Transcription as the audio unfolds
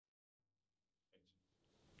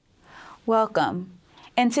Welcome.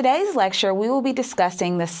 In today's lecture, we will be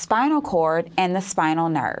discussing the spinal cord and the spinal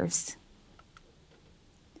nerves.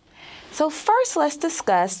 So first, let's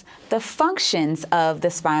discuss the functions of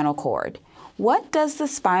the spinal cord. What does the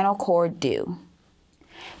spinal cord do?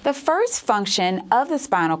 The first function of the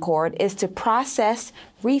spinal cord is to process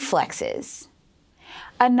reflexes.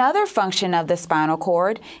 Another function of the spinal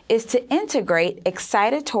cord is to integrate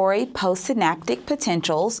excitatory postsynaptic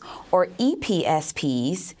potentials, or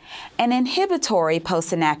EPSPs, and inhibitory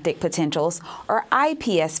postsynaptic potentials, or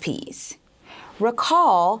IPSPs.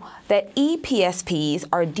 Recall that EPSPs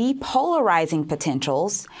are depolarizing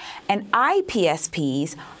potentials and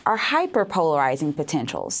IPSPs are hyperpolarizing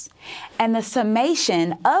potentials. And the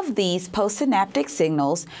summation of these postsynaptic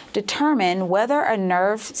signals determine whether a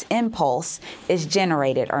nerve's impulse is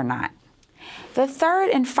generated or not. The third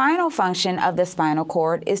and final function of the spinal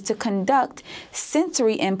cord is to conduct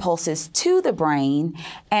sensory impulses to the brain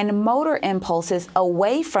and motor impulses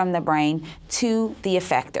away from the brain to the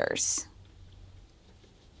effectors.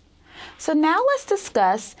 So now let's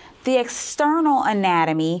discuss the external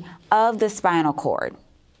anatomy of the spinal cord.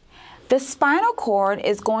 The spinal cord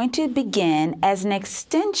is going to begin as an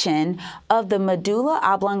extension of the medulla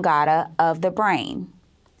oblongata of the brain.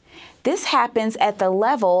 This happens at the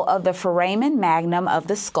level of the foramen magnum of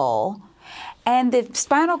the skull, and the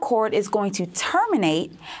spinal cord is going to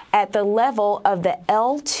terminate at the level of the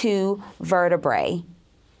L2 vertebrae.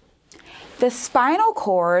 The spinal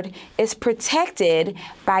cord is protected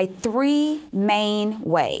by three main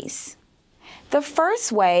ways. The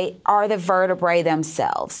first way are the vertebrae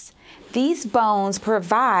themselves. These bones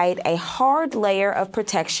provide a hard layer of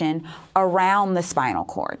protection around the spinal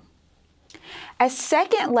cord. A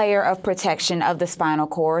second layer of protection of the spinal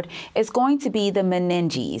cord is going to be the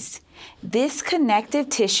meninges. This connective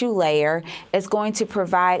tissue layer is going to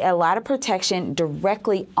provide a lot of protection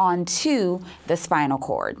directly onto the spinal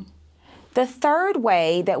cord. The third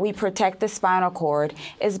way that we protect the spinal cord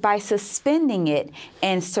is by suspending it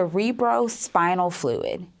in cerebrospinal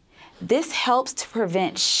fluid. This helps to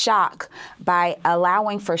prevent shock by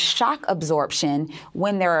allowing for shock absorption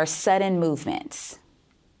when there are sudden movements.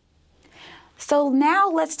 So now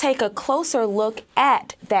let's take a closer look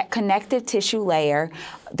at that connective tissue layer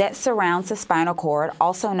that surrounds the spinal cord,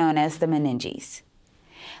 also known as the meninges.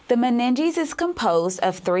 The meninges is composed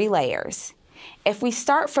of three layers. If we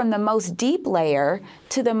start from the most deep layer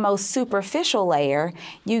to the most superficial layer,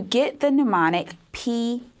 you get the mnemonic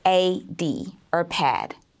PAD, or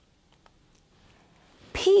PAD.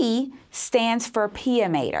 P stands for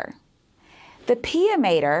piamater. The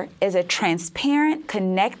piamater is a transparent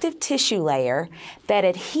connective tissue layer that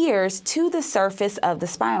adheres to the surface of the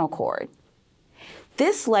spinal cord.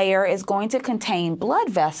 This layer is going to contain blood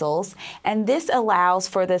vessels, and this allows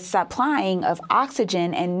for the supplying of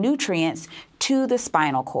oxygen and nutrients to the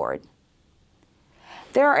spinal cord.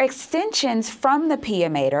 There are extensions from the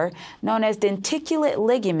piamater, known as denticulate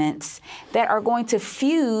ligaments, that are going to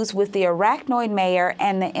fuse with the arachnoid mater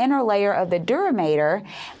and the inner layer of the duramater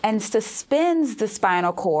and suspends the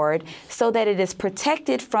spinal cord so that it is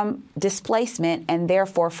protected from displacement and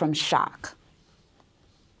therefore from shock.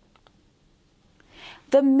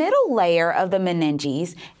 The middle layer of the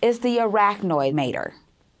meninges is the arachnoid mater.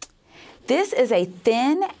 This is a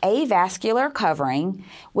thin avascular covering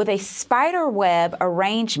with a spider web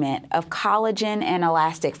arrangement of collagen and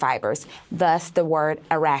elastic fibers, thus the word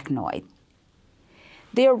arachnoid.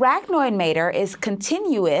 The arachnoid mater is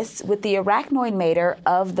continuous with the arachnoid mater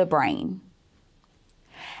of the brain.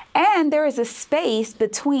 And there is a space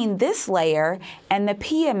between this layer and the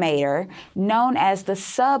piamater known as the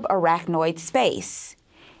subarachnoid space.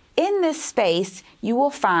 In this space, you will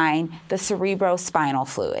find the cerebrospinal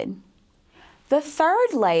fluid. The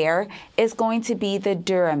third layer is going to be the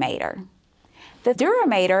duramater. The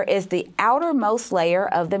duramater is the outermost layer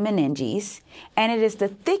of the meninges, and it is the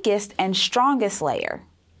thickest and strongest layer.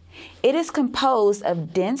 It is composed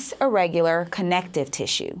of dense, irregular connective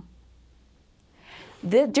tissue.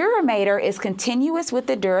 The duramater is continuous with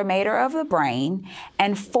the duramater of the brain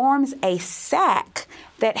and forms a sac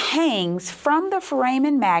that hangs from the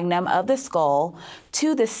foramen magnum of the skull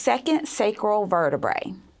to the second sacral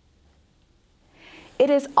vertebrae. It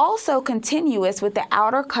is also continuous with the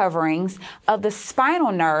outer coverings of the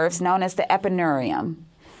spinal nerves known as the epineurium.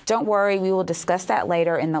 Don't worry, we will discuss that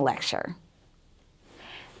later in the lecture.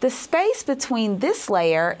 The space between this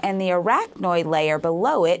layer and the arachnoid layer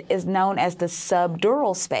below it is known as the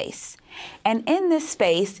subdural space. And in this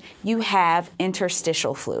space, you have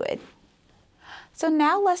interstitial fluid. So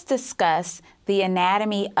now let's discuss the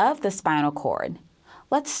anatomy of the spinal cord.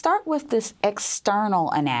 Let's start with this external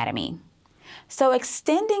anatomy. So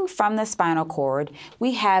extending from the spinal cord,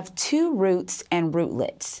 we have two roots and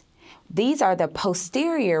rootlets. These are the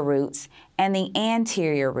posterior roots and the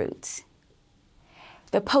anterior roots.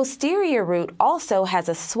 The posterior root also has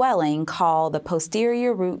a swelling called the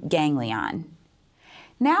posterior root ganglion.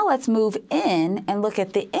 Now let's move in and look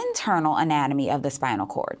at the internal anatomy of the spinal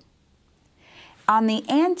cord. On the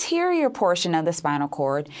anterior portion of the spinal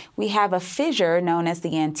cord, we have a fissure known as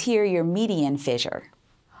the anterior median fissure.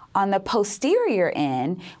 On the posterior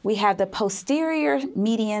end, we have the posterior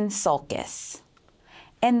median sulcus.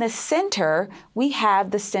 In the center, we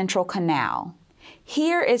have the central canal.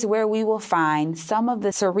 Here is where we will find some of the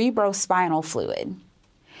cerebrospinal fluid.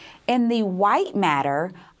 In the white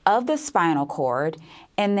matter of the spinal cord,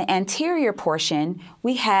 in the anterior portion,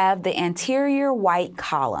 we have the anterior white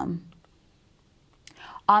column.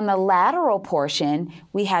 On the lateral portion,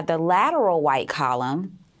 we have the lateral white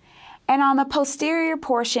column, and on the posterior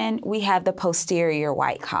portion, we have the posterior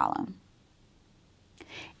white column.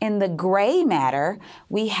 In the gray matter,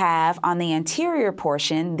 we have on the anterior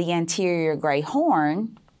portion, the anterior gray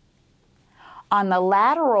horn. On the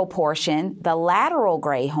lateral portion, the lateral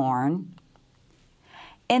gray horn.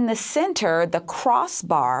 In the center, the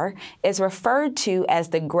crossbar is referred to as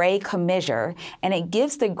the gray commissure, and it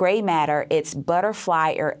gives the gray matter its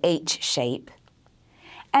butterfly or H shape.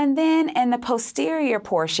 And then in the posterior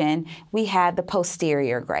portion, we have the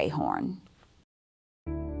posterior gray horn.